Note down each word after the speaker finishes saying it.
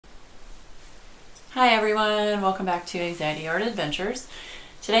Hi everyone, welcome back to Anxiety Art Adventures.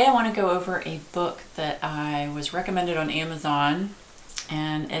 Today I want to go over a book that I was recommended on Amazon,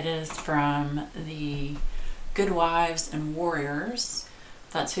 and it is from the Good Wives and Warriors.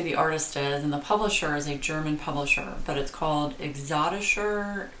 That's who the artist is, and the publisher is a German publisher, but it's called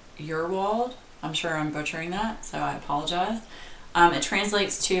EXOTISCHER Urwald. I'm sure I'm butchering that, so I apologize. It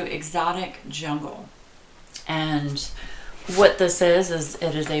translates to exotic jungle. And what this is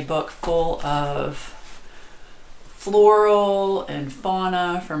it is a book full of floral and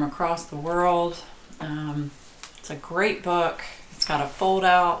fauna from across the world. It's a great book. It's got a fold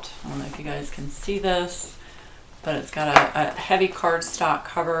out. I don't know if you guys can see this, but it's got a heavy cardstock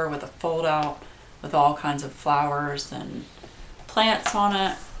cover with a fold out with all kinds of flowers and plants on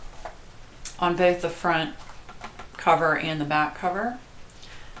it, on both the front cover and the back cover.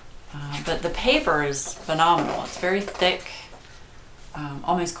 But the paper is phenomenal. It's very thick,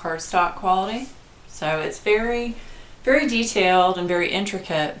 almost cardstock quality. So it's very, very detailed and very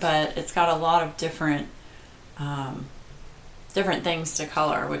intricate, but it's got a lot of different things to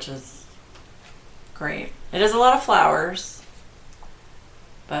color, which is great. It is a lot of flowers,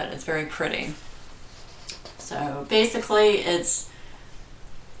 but it's very pretty. So basically it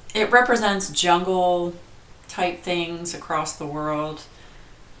represents jungle type things across the world.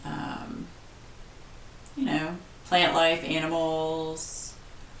 Plant life, animals,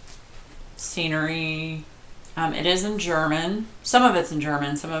 scenery. It is in German. Some of it's in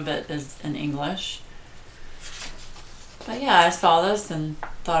German, some of it is in English. But yeah, I saw this and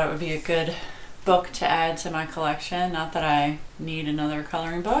thought it would be a good book to add to my collection. Not that I need another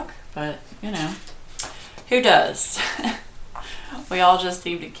coloring book, but who does? We all just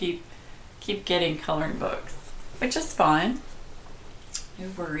seem to keep getting coloring books, which is fine. No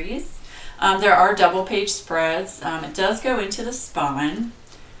worries. There are double page spreads. It does go into the spine.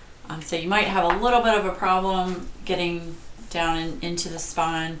 So you might have a little bit of a problem getting down into the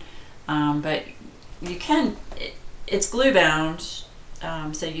spine, but you can, it's glue bound,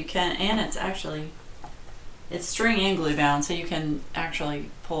 so you can, and it's string and glue bound, so you can actually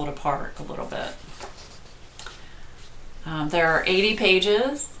pull it apart a little bit. There are 80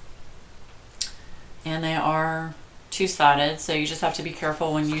 pages, and they are two-sided, so you just have to be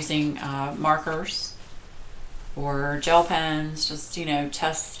careful when using markers or gel pens. Just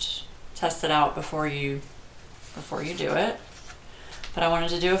test it out before you do it. But I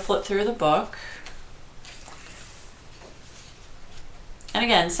wanted to do a flip through the book, and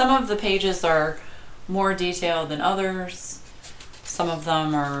again, some of the pages are more detailed than others. Some of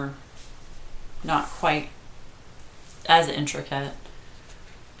them are not quite as intricate.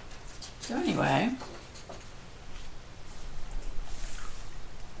 So anyway,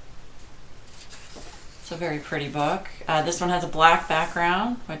 a very pretty book. This one has a black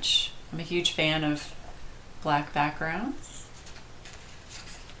background, which I'm a huge fan of black backgrounds.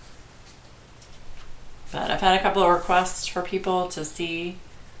 But I've had a couple of requests for people to see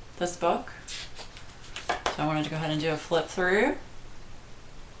this book, so I wanted to go ahead and do a flip through.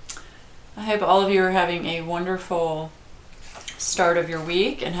 I hope all of you are having a wonderful start of your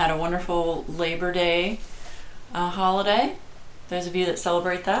week and had a wonderful Labor Day holiday. Those of you that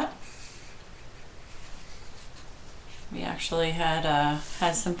celebrate that. We actually had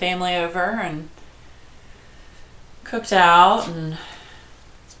some family over and cooked out, and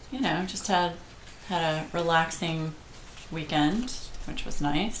just had a relaxing weekend, which was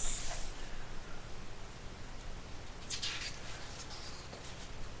nice.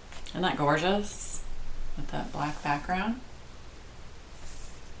 Isn't that gorgeous with that black background?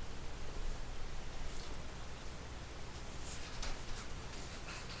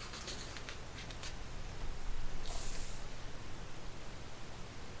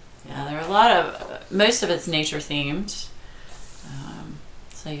 Yeah, there are most of it's nature themed,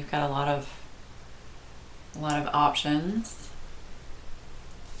 so you've got a lot of options.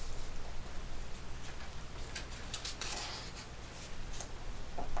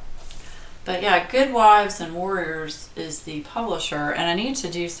 But yeah, Good Wives and Warriors is the publisher, and I need to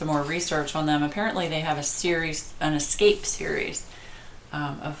do some more research on them. Apparently they have an escape series,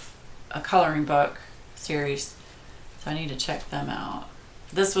 of a coloring book series, so I need to check them out.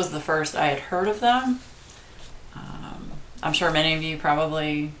 This was the first I had heard of them. I'm sure many of you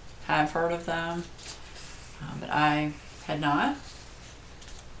probably have heard of them, but I had not.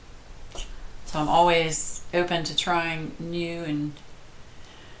 So I'm always open to trying new and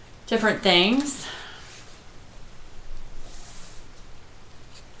different things.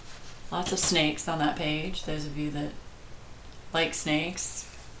 Lots of snakes on that page, those of you that like snakes.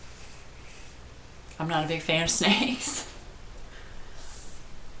 I'm not a big fan of snakes.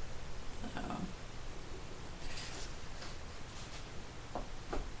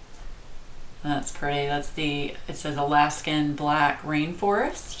 That's pretty. It says Alaskan Black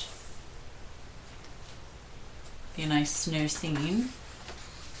Rainforest. Be a nice snow scene.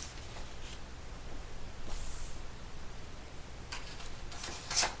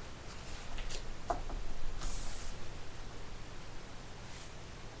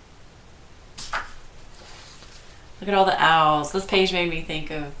 Look at all the owls. This page made me think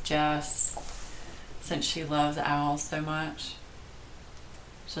of Jess, since she loves owls so much.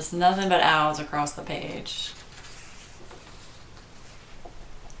 Just nothing but owls across the page.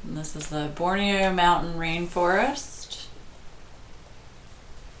 And this is the Borneo Mountain Rainforest.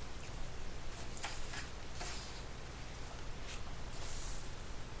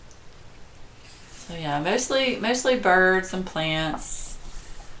 So yeah, mostly birds and plants.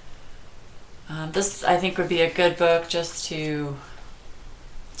 This, I think, would be a good book just to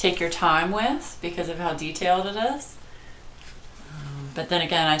take your time with because of how detailed it is. But then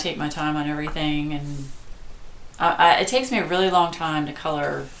again, I take my time on everything, and it takes me a really long time to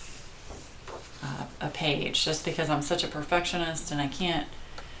color a page just because I'm such a perfectionist, and I can't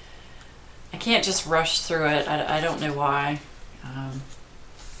just rush through it. I don't know why,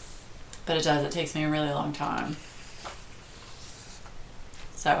 but it does. It takes me a really long time.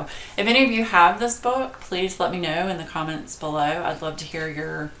 So if any of you have this book, please let me know in the comments below. I'd love to hear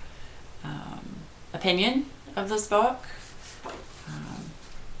your opinion of this book.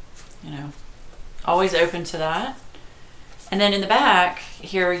 Always open to that. And then in the back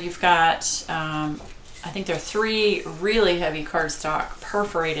here, you've got, I think there are 3 really heavy cardstock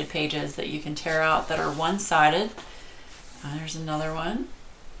perforated pages that you can tear out that are one-sided. There's another one.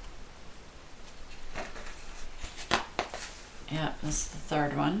 Yeah, this is the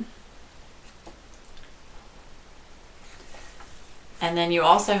 3rd one. And then you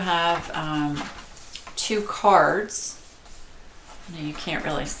also have 2 cards. Now you can't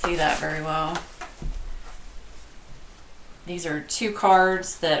really see that very well. These are 2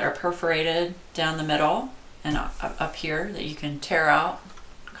 cards that are perforated down the middle and up here that you can tear out,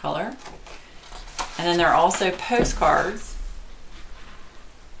 color. And then there are also postcards.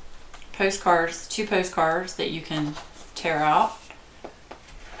 2 postcards that you can tear out.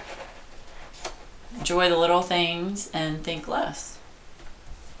 Enjoy the little things and think less.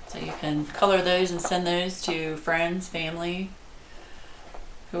 So you can color those and send those to friends, family,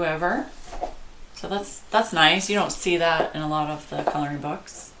 whoever. So that's nice. You don't see that in a lot of the coloring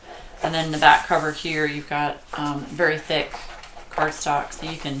books. And then the back cover here, you've got very thick cardstock, so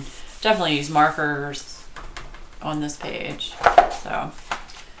you can definitely use markers on this page. So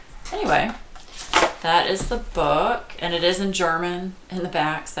anyway, that is the book, and it is in German in the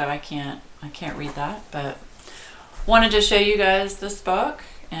back, so I can't read that, but wanted to show you guys this book.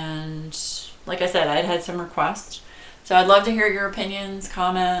 And like I said, I'd had some requests, so I'd love to hear your opinions,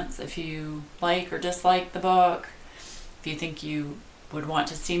 comments, if you like or dislike the book. If you think you would want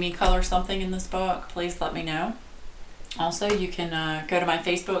to see me color something in this book, please let me know. Also, you can go to my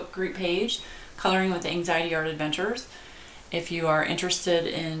Facebook group page, Coloring with Anxiety Art Adventures. If you are interested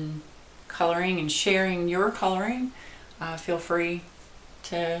in coloring and sharing your coloring, feel free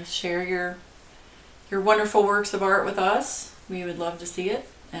to share your wonderful works of art with us. We would love to see it,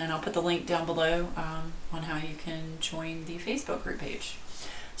 and I'll put the link down below on how you can join the Facebook group page.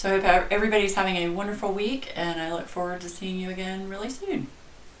 So I hope everybody's having a wonderful week, and I look forward to seeing you again really soon.